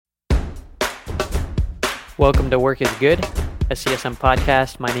Welcome to Work is Good, a CSM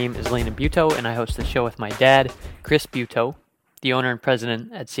podcast. My name is Lena Buteau, and I host the show with my dad, Chris Buteau, the owner and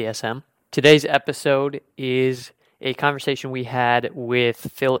president at CSM. Today's episode is a conversation we had with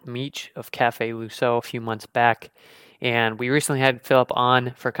Philip Meech of Cafe Lusso a few months back, and we recently had Philip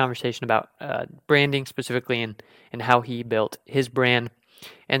on for a conversation about branding specifically and how he built his brand.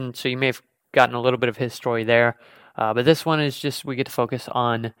 And so you may have gotten a little bit of his story there. But this one is just, we get to focus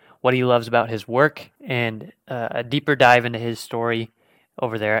on what he loves about his work and a deeper dive into his story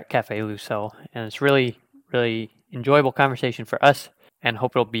over there at Cafe Lusso. And it's really, really enjoyable conversation for us and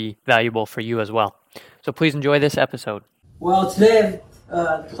hope it'll be valuable for you as well. So please enjoy this episode. Well, today I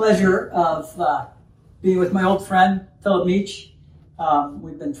have the pleasure of being with my old friend, Philip Meech.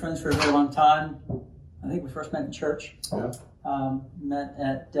 We've been friends for a very long time. I think we first met in church. Yeah. Met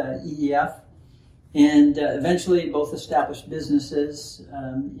at EEF. And eventually both established businesses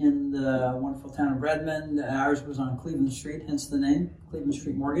in the wonderful town of Redmond. Ours was on Cleveland Street, hence the name, Cleveland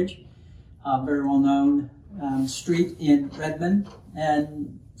Street Mortgage. Very well-known street in Redmond.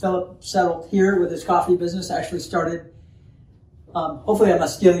 And Philip settled here with his coffee business, actually started, hopefully I'm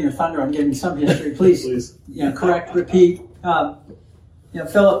not stealing your thunder, I'm giving some history. Please. Correct, repeat.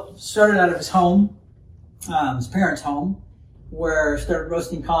 Philip started out of his home, his parents' home, where I started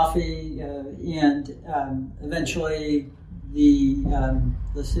roasting coffee, and eventually the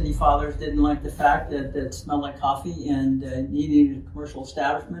city fathers didn't like the fact that it smelled like coffee and needed a commercial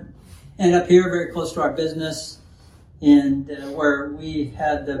establishment. Ended up here, very close to our business, and where we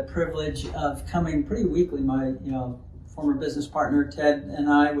had the privilege of coming pretty weekly. My former business partner Ted and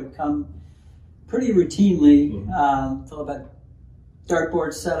I would come pretty routinely till about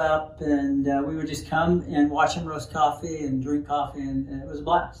dartboard set up, and we would just come and watch him roast coffee and drink coffee, and it was a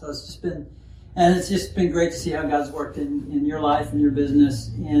blast. So it's just been great to see how God's worked in your life and your business,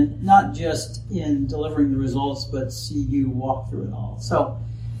 and not just in delivering the results, but see you walk through it all. So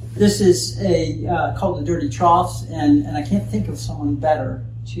this is called the Dirty Troughs, and I can't think of someone better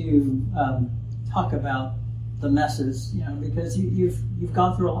to talk about the messes, because you've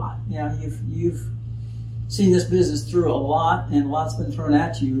gone through a lot. You've seen this business through a lot, and a lot's been thrown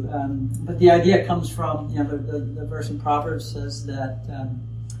at you. But the idea comes from, the verse in Proverbs says that,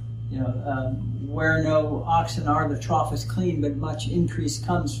 where no oxen are, the trough is clean, but much increase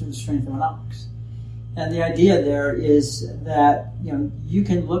comes through the strength of an ox. And the idea there is that, you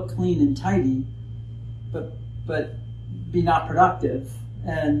can look clean and tidy, but be not productive.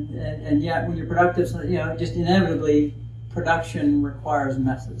 And yet when you're productive, just inevitably production requires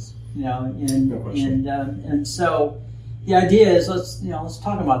messes. And so the idea is let's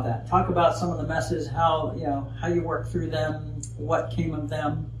talk about that. Talk about some of the messes, how you work through them, what came of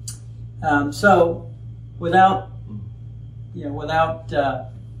them. So without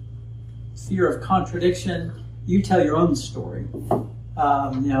fear of contradiction, you tell your own story.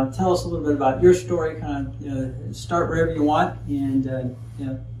 Tell us a little bit about your story. Kind of start wherever you want, and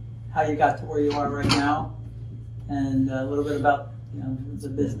how you got to where you are right now, and a little bit about the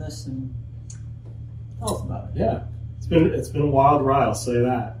business, and tell us about it. Yeah, it's been a wild ride, I'll say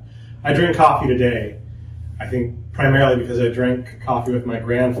that. I drink coffee today, I think primarily because I drank coffee with my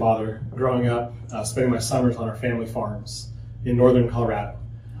grandfather growing up, spending my summers on our family farms in northern Colorado.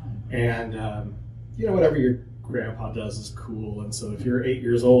 And, whatever your grandpa does is cool. And so if you're 8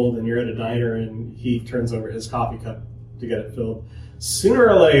 years old and you're at a diner and he turns over his coffee cup to get it filled, sooner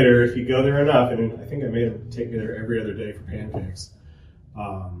or later, if you go there enough, and I think I made him take me there every other day for pancakes.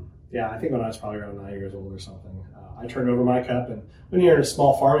 I think when I was probably around 9 years old or something, I turned over my cup. And when you're in a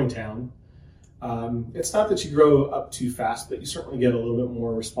small farming town, it's not that you grow up too fast, but you certainly get a little bit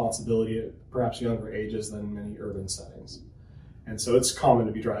more responsibility at perhaps younger ages than many urban settings. And so it's common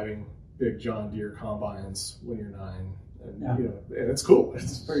to be driving big John Deere combines when you're 9. And, and it's cool.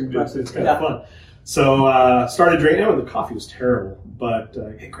 It's pretty impressive. It's kind of fun. So started drinking. The coffee was terrible, but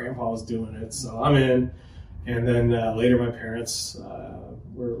Grandpa was doing it, so I'm in. And then later, my parents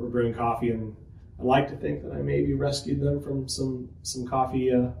were brewing coffee, and I like to think that I maybe rescued them from some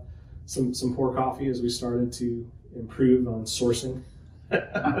coffee, some poor coffee, as we started to improve on sourcing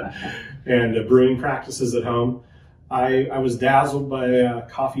and brewing practices at home. I was dazzled by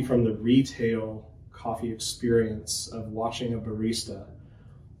coffee from the retail coffee experience of watching a barista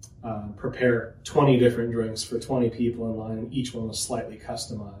prepare 20 different drinks for 20 people in line, and each one was slightly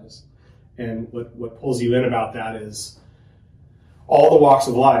customized. And what pulls you in about that is all the walks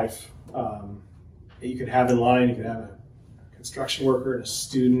of life that you could have in line. You could have a construction worker, and a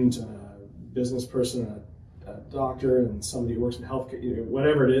student, and a business person, and a doctor, and somebody who works in healthcare,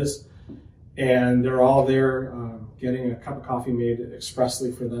 whatever it is. And they're all there getting a cup of coffee made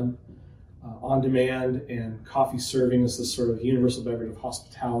expressly for them on demand and coffee serving as this sort of universal beverage of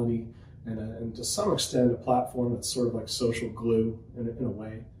hospitality, and to some extent a platform that's sort of like social glue in a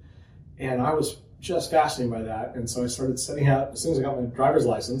way. And I was just fascinated by that, and so I started sending out, as soon as I got my driver's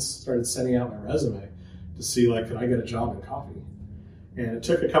license, started sending out my resume to see, like, could I get a job in coffee? And it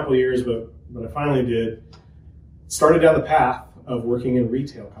took a couple of years, but I finally did. Started down the path of working in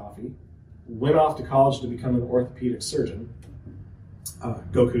retail coffee, went off to college to become an orthopedic surgeon.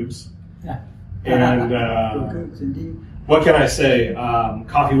 Go Cougs. Yeah. And Go Cougs, indeed. What can I say?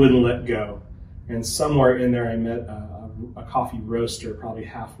 Coffee wouldn't let go. And somewhere in there I met a coffee roaster probably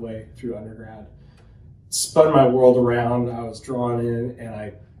halfway through undergrad. Spun my world around. I was drawn in,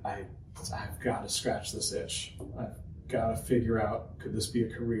 and I've got to scratch this itch. I've got to figure out, could this be a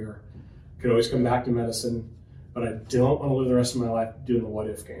career? Could always come back to medicine, but I don't want to live the rest of my life doing the what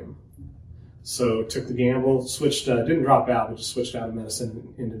if game. So took the gamble, switched, didn't drop out, but just switched out of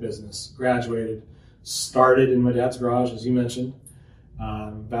medicine into business. Graduated, started in my dad's garage, as you mentioned.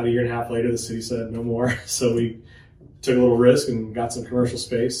 About a year and a half later, the city said no more. So we took a little risk and got some commercial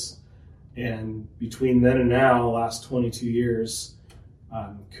space. And between then and now, the last 22 years,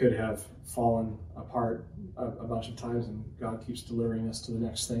 could have fallen apart a bunch of times, and God keeps delivering us to the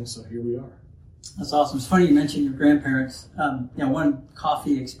next thing. So here we are. That's awesome. It's funny you mentioned your grandparents. One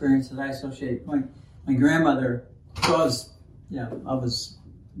coffee experience that I associate, my grandmother, so I was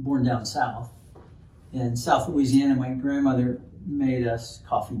born down south in South Louisiana. My grandmother made us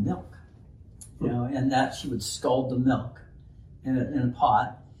coffee milk, and that she would scald the milk in a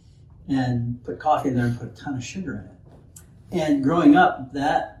pot and put coffee in there and put a ton of sugar in it. And growing up,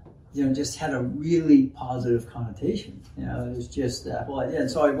 that just had a really positive connotation. It was just that whole idea. And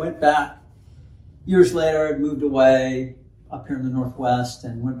so I went back. Years later, I moved away up here in the Northwest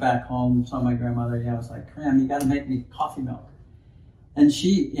and went back home, saw my grandmother. I was like, Graham, you got to make me coffee milk. And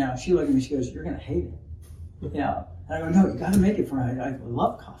she looked at me, she goes, you're going to hate it. And I go, no, you got to make it for me. I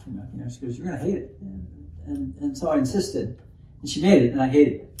love coffee milk. She goes, you're going to hate it. And so I insisted. And she made it, and I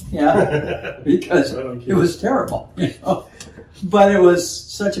hated it. Because it was terrible. But it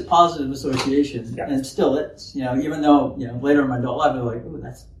was such a positive association, and it still is. Even though, later in my adult life, I was like, oh,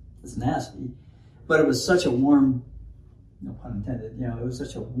 that's nasty. But it was such a warm, no pun intended, it was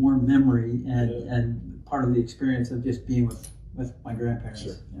such a warm memory and part of the experience of just being with my grandparents.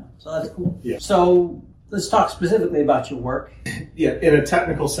 Sure. So that's cool. Yeah. So let's talk specifically about your work. Yeah, in a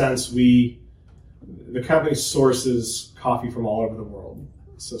technical sense, the company sources coffee from all over the world.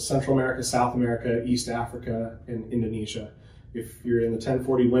 So Central America, South America, East Africa, and Indonesia. If you're in the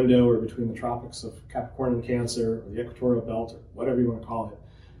 1040 window or between the tropics of Capricorn and Cancer, or the equatorial belt, or whatever you want to call it,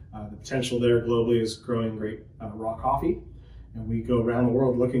 the potential there globally is growing great raw coffee. And we go around the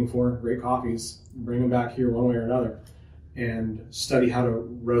world looking for great coffees, bring them back here one way or another, and study how to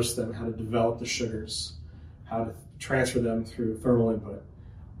roast them, how to develop the sugars, how to transfer them through thermal input,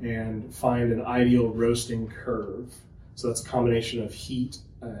 and find an ideal roasting curve. So that's a combination of heat,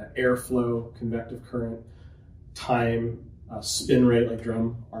 airflow, convective current, time, spin rate, like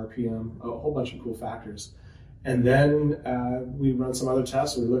drum RPM, a whole bunch of cool factors. And then we run some other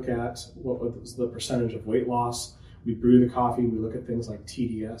tests. We look at what was the percentage of weight loss. We brew the coffee. We look at things like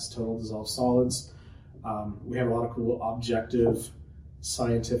TDS, total dissolved solids. We have a lot of cool objective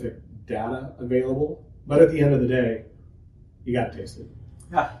scientific data available. But at the end of the day, you got to taste it.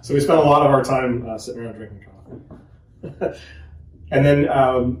 Yeah. So we spend a lot of our time sitting around drinking coffee. And then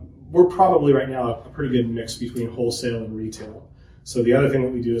we're probably right now a pretty good mix between wholesale and retail. So the other thing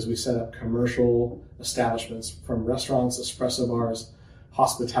that we do is we set up commercial establishments, from restaurants, espresso bars,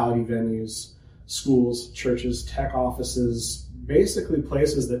 hospitality venues, schools, churches, tech offices, basically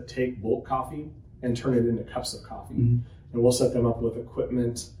places that take bulk coffee and turn it into cups of coffee. Mm-hmm. And we'll set them up with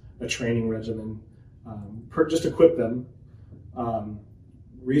equipment, a training regimen, just equip them,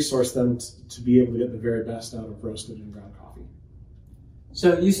 resource them to be able to get the very best out of roasted and ground coffee.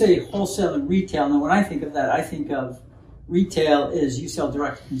 So you say wholesale and retail. Now when I think of that, I think of retail is you sell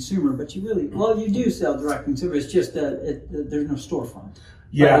direct to consumer, but you do sell direct to consumer. It's just that there's no storefront.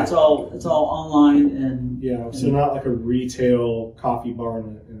 Yeah, right? It's all online and so not like a retail coffee bar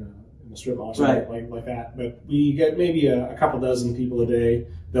in a strip mall or something like that. But we get maybe a couple dozen people a day.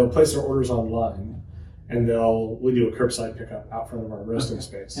 They'll place their orders online, and we do a curbside pickup out front of our roasting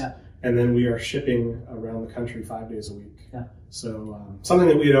space. Yeah. And then we are shipping around the country 5 days a week. Yeah. So something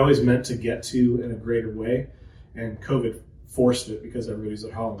that we had always meant to get to in a greater way, and COVID forced it because everybody's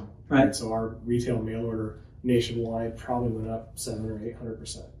at home. Right. And so our retail mail order nationwide probably went up 700 or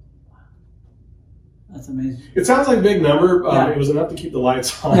 800%. That's amazing. It sounds like a big number. It was enough to keep the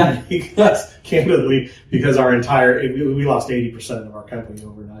lights on because, candidly, because we lost 80% of our company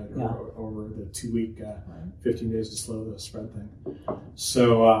overnight or over the 2-week, 15 days to slow the spread thing.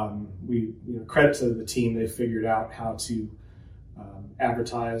 So credit to the team. They figured out how to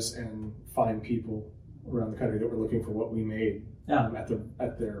advertise and find people around the country that were looking for what we made at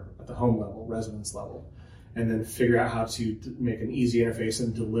the home level, residence level, and then figure out how to make an easy interface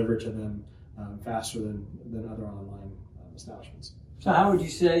and deliver to them faster than other online establishments. So how would you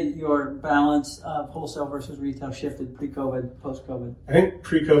say your balance of wholesale versus retail shifted pre-COVID, post-COVID? I think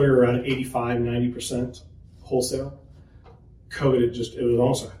pre-COVID we were around 85-90% wholesale. COVID, it was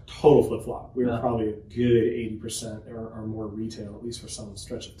almost a total flip-flop. We were probably a good 80% or more retail, at least for some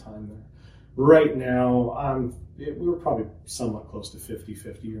stretch of time there. Right now, we were probably somewhat close to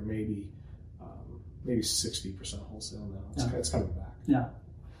 50-50 or maybe 60% wholesale now. It's coming back. Yeah.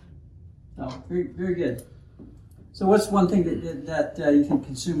 Oh, very, very good. So what's one thing that you think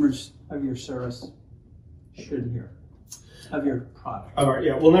consumers of your service should hear, of your product? All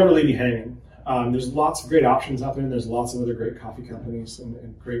right, we'll never leave you hanging. There's lots of great options out there, and there's lots of other great coffee companies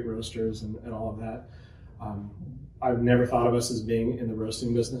and great roasters and all of that. I've never thought of us as being in the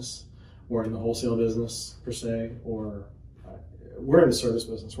roasting business or in the wholesale business per se, or we're in the service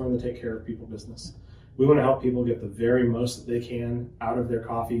business. We're in the take care of people business. We want to help people get the very most that they can out of their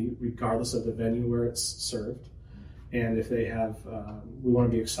coffee, regardless of the venue where it's served. And if they have, we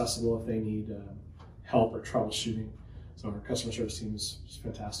want to be accessible if they need help or troubleshooting. So our customer service team is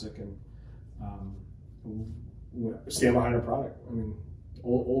fantastic, and we stand behind our product. I mean,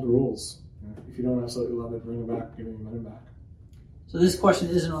 old rules. If you don't absolutely love it, bring it back, give me your money back. So this question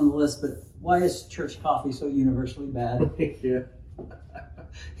isn't on the list, but why is church coffee so universally bad?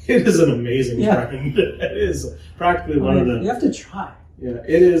 It is an amazing trend. It is practically one of the... You have to try. Yeah,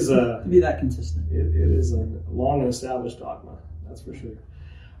 it is... to be that consistent. It is a long and established dogma, that's for sure.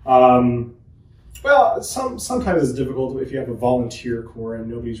 Well, sometimes it's difficult if you have a volunteer corps and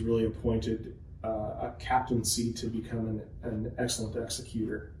nobody's really appointed a captaincy to become an excellent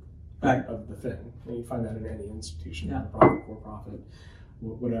executor of the thing. And you find that in any institution, profit, for-profit,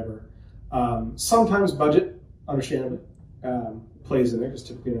 whatever. Sometimes budget, understandably, plays in there because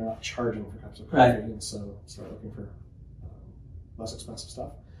typically they're not charging for cups of coffee, and so start looking for less expensive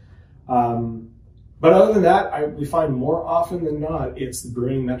stuff. But other than that, we find more often than not, it's the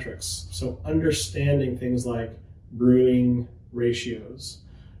brewing metrics. So understanding things like brewing ratios,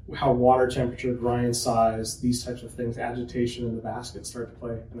 how water temperature, grind size, these types of things, agitation in the basket start to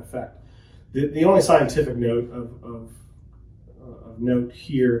play an effect. The only scientific note of note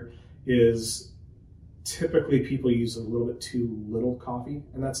here is typically people use a little bit too little coffee,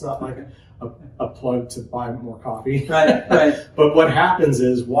 and that's not like a plug to buy more coffee. Right. But what happens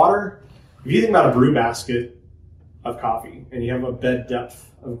is water, if you think about a brew basket of coffee and you have a bed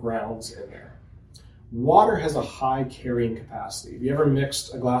depth of grounds in there, water has a high carrying capacity. Have you ever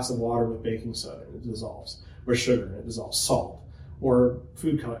mixed a glass of water with baking soda and it dissolves, or sugar and it dissolves, salt, or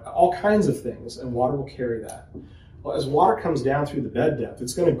food color, all kinds of things, and water will carry that. Well, as water comes down through the bed depth,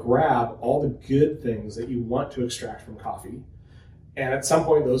 it's going to grab all the good things that you want to extract from coffee, and at some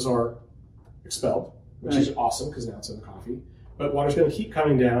point those are expelled, which is awesome because now it's in the coffee. But water's going to keep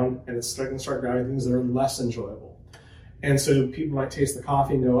coming down, and it's going to start grabbing things that are less enjoyable. And so people might taste the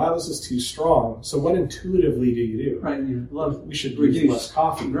coffee and go, "Wow, this is too strong." So what intuitively do you do? Right, we should use less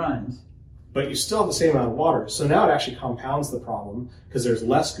coffee. Grinds. But you still have the same amount of water. So now it actually compounds the problem because there's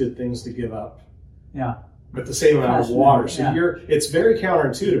less good things to give up. Yeah. But the same amount of water. So it's very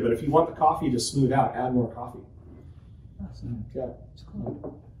counterintuitive, but if you want the coffee to smooth out, add more coffee. Fascinating. Yeah. That's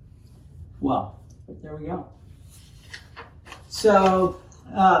cool. Well, there we go. So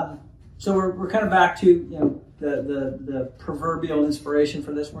we're kind of back to the proverbial inspiration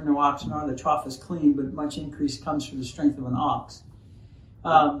for this. We're no oxen are. The trough is clean, but much increase comes from the strength of an ox.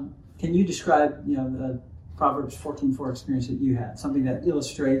 Can you describe the Proverbs 14:4 experience that you had? Something that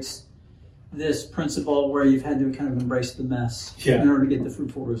illustrates this principle where you've had to kind of embrace the mess in order to get the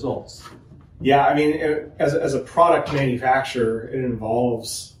fruitful results. Yeah, I mean, as a product manufacturer, it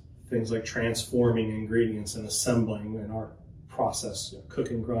involves things like transforming ingredients and assembling in our process,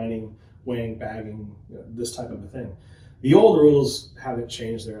 cooking, grinding, weighing, bagging, this type of a thing. The old rules haven't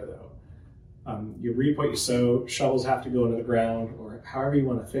changed there, though. You reap what you sow, shovels have to go into the ground, or however you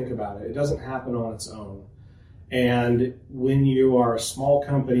want to think about it. It doesn't happen on its own. And when you are a small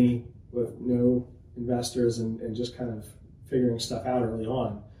company with no investors and just kind of figuring stuff out early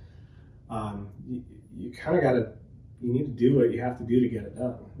on, you kind of you need to do what you have to do to get it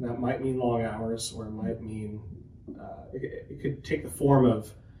done. That might mean long hours, or it might mean, it could take the form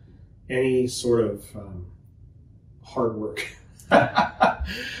of any sort of hard work.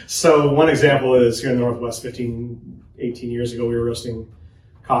 So one example is here in the Northwest, 18 years ago, we were roasting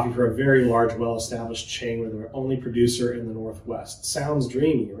coffee for a very large, well-established chain. We're the only producer in the Northwest. Sounds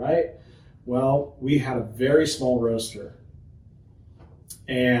dreamy, right? Well, we had a very small roaster,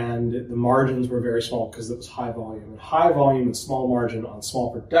 and the margins were very small because it was high volume. And high volume and small margin on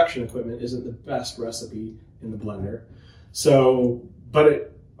small production equipment isn't the best recipe in the blender. So,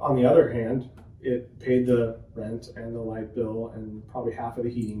 but on the other hand, it paid the rent and the light bill and probably half of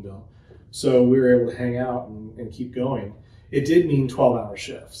the heating bill. So we were able to hang out and keep going. It did mean 12-hour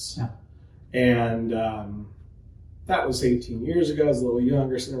shifts. Yeah. And that was 18 years ago. I was a little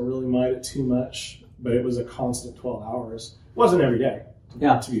younger, so I didn't really mind it too much. But it was a constant 12 hours. It wasn't every day,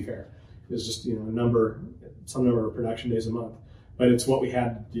 to be fair. It was just, some number of production days a month. But it's what we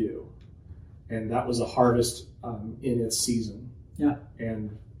had to do. And that was a harvest in its season. Yeah.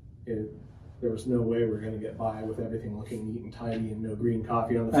 And there was no way we were going to get by with everything looking neat and tidy and no green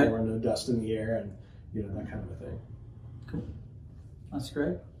coffee on the floor and no dust in the air and, that kind of a thing. Cool. That's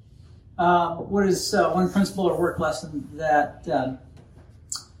great. What is one principle or work lesson that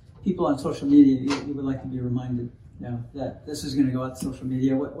people on social media you would like to be reminded, that this is going to go out to social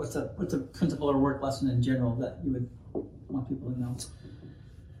media? What's a principle or work lesson in general that you would want people to know?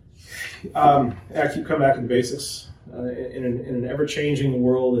 I keep coming back to the basics. In an ever-changing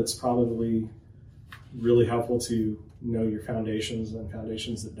world, it's probably really helpful to know your foundations and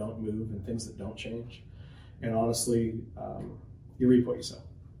foundations that don't move and things that don't change. And honestly, you reap what you sow.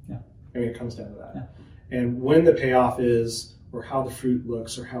 Yeah. I mean, it comes down to that. Yeah. And when the payoff is, or how the fruit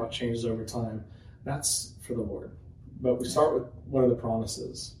looks, or how it changes over time, that's for the Lord. But we start with what are the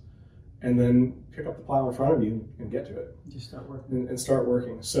promises, and then pick up the plow in front of you and get to it. Just start working. And start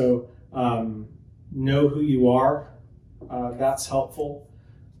working. So know who you are. That's helpful.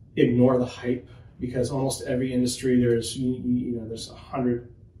 Ignore the hype, because almost every industry there's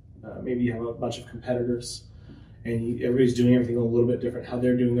 100, maybe you have a bunch of competitors, and everybody's doing everything a little bit different. How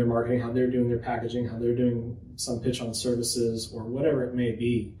they're doing their marketing, how they're doing their packaging, how they're doing some pitch on services or whatever it may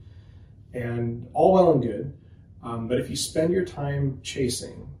be, and all well and good. But if you spend your time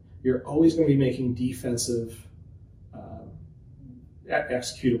chasing, you're always going to be making defensive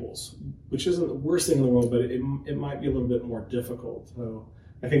executables, which isn't the worst thing in the world, but it might be a little bit more difficult. So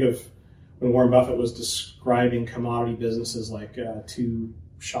I think of when Warren Buffett was describing commodity businesses like two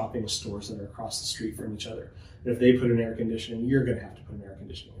shopping stores that are across the street from each other. And if they put an air conditioning, you're going to have to put an air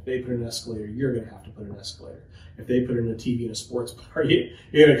conditioning. If they put an escalator, you're going to have to put an escalator. If they put in a TV and a sports bar, you're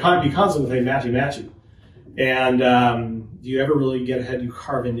going to be constantly matchy. And do you ever really get ahead? Do you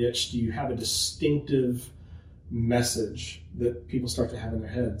carve a niche? Do you have a distinctive message that people start to have in their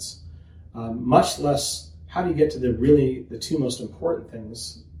heads? Much less, how do you get to the two most important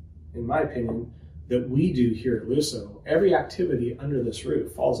things, in my opinion, that we do here at Luso? Every activity under this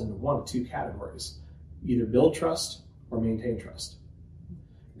roof falls into one of two categories: either build trust or maintain trust.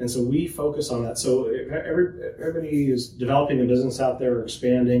 And so we focus on that. So if everybody is developing a business out there or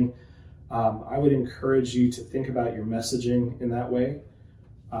expanding, I would encourage you to think about your messaging in that way.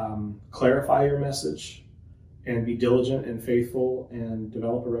 Clarify your message and be diligent and faithful and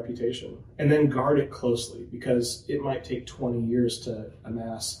develop a reputation. And then guard it closely, because it might take 20 years to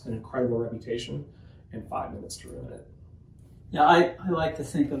amass an incredible reputation and 5 minutes to ruin it. Yeah, I like to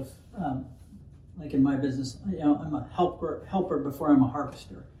think of, like in my business, I'm a helper before I'm a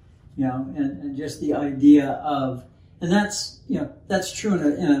harvester, and just the idea of, and that's true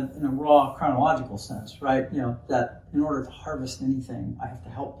in a raw chronological sense, right? That in order to harvest anything, I have to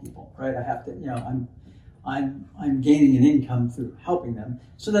help people, right? I have to, I'm gaining an income through helping them.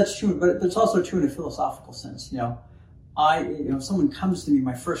 So that's true, but it's also true in a philosophical sense. If someone comes to me,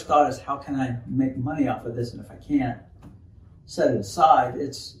 my first thought is, how can I make money off of this? And if I can't set it aside,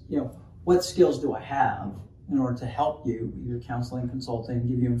 it's, what skills do I have in order to help you, either counseling, consulting,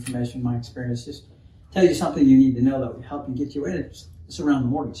 give you information, my experience, just tell you something you need to know that would help you get you in. It's around the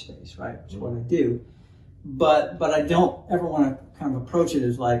mortgage space, right? Which is what I do. But I don't ever want to kind of approach it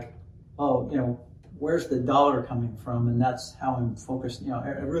as like, where's the dollar coming from? And that's how I'm focused. I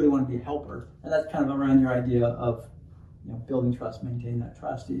really want to be a helper. And that's kind of around your idea of, building trust, maintaining that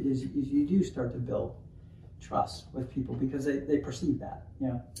trust, is you do start to build trust with people because they perceive that.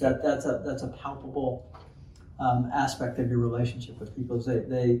 That's a palpable aspect of your relationship with people. Is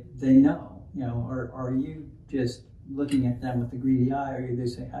they know. Are you just looking at them with a greedy eye, or they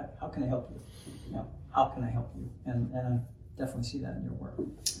say, how can I help you? How can I help you? And I definitely see that in your work.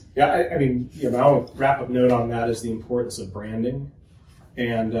 Yeah, I mean, my own wrap-up note on that is the importance of branding.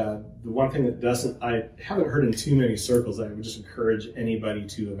 And the one thing that I haven't heard in too many circles, I would just encourage anybody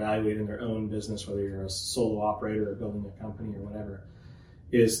to evaluate in their own business, whether you're a solo operator or building a company or whatever,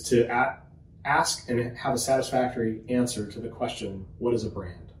 is to ask and have a satisfactory answer to the question, what is a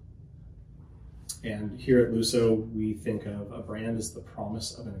brand? And here at Luso, we think of a brand as the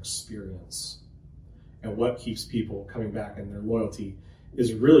promise of an experience. And what keeps people coming back, and their loyalty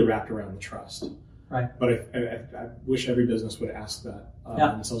is really wrapped around the trust. Right. But I wish every business would ask that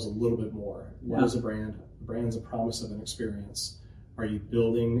themselves a little bit more. What is a brand? A brand's a promise of an experience. Are you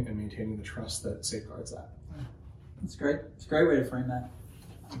building and maintaining the trust that safeguards that? That's great. It's a great way to frame that.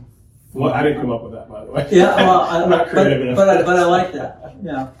 Well, I didn't come up with that, by the way. Yeah, well, I'm not creative enough. But I like that.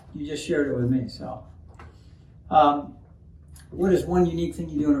 Yeah, you just shared it with me. So, what is one unique thing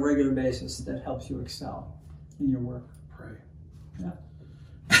you do on a regular basis that helps you excel in your work? Pray. Yeah.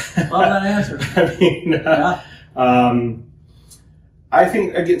 Love that answer. I mean, I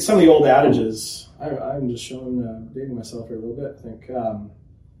think, again, some of the old adages, I'm just dating myself here a little bit. I think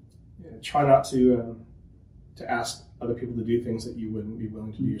try not to ask other people to do things that you wouldn't be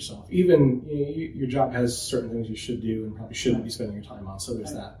willing to do yourself. Even your job has certain things you should do and probably shouldn't be spending your time on, so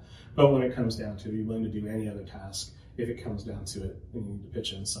there's that. But when it comes down to it, you're willing to do any other task. If it comes down to it, then you need to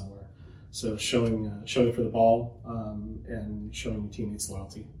pitch in somewhere. So showing for the ball and showing your teammates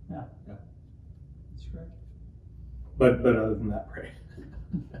loyalty. Yeah. That's great. But other than that, pray.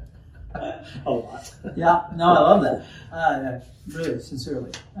 A lot. Yeah, no, I love that. Really,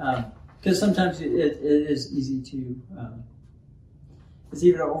 sincerely. Because sometimes it is easy to, it's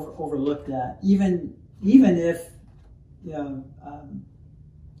even overlook that. Even if, even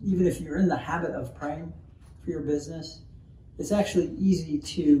if you're in the habit of praying for your business, it's actually easy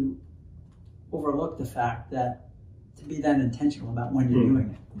to overlook the fact that to be that intentional about when you're doing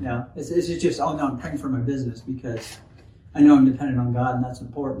it. Yeah, it's just, oh no, I'm praying for my business because I know I'm dependent on God and that's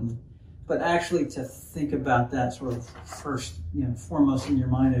important. But actually to think about that sort of first, foremost in your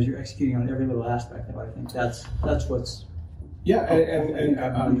mind as you're executing on every little aspect of it, I think that's what's and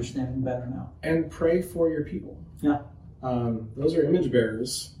I'm understanding better now. And pray for your people. Yeah. Those are image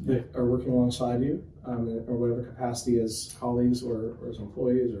bearers that are working alongside you, or whatever capacity as colleagues or as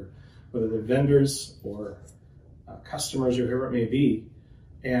employees, or whether they're vendors or customers or whoever it may be,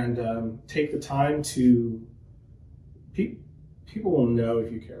 and take the time to. People will know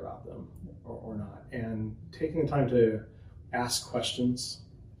if you care about them or not, and taking the time to ask questions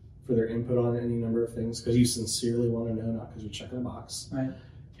for their input on any number of things because you sincerely want to know, not because you're checking a box. Right.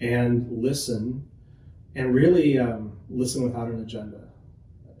 And listen, and really listen without an agenda.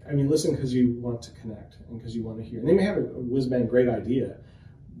 I mean, listen because you want to connect and because you want to hear. And they may have a whiz-bang great idea.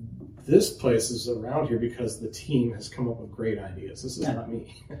 This place is around here because the team has come up with great ideas. This is not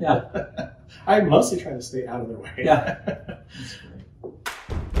me. Yeah. I mostly try to stay out of their way. Yeah.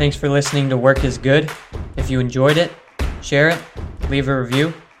 Thanks for listening to Work is Good. If you enjoyed it, share it, leave a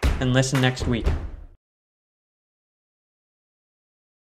review, and listen next week.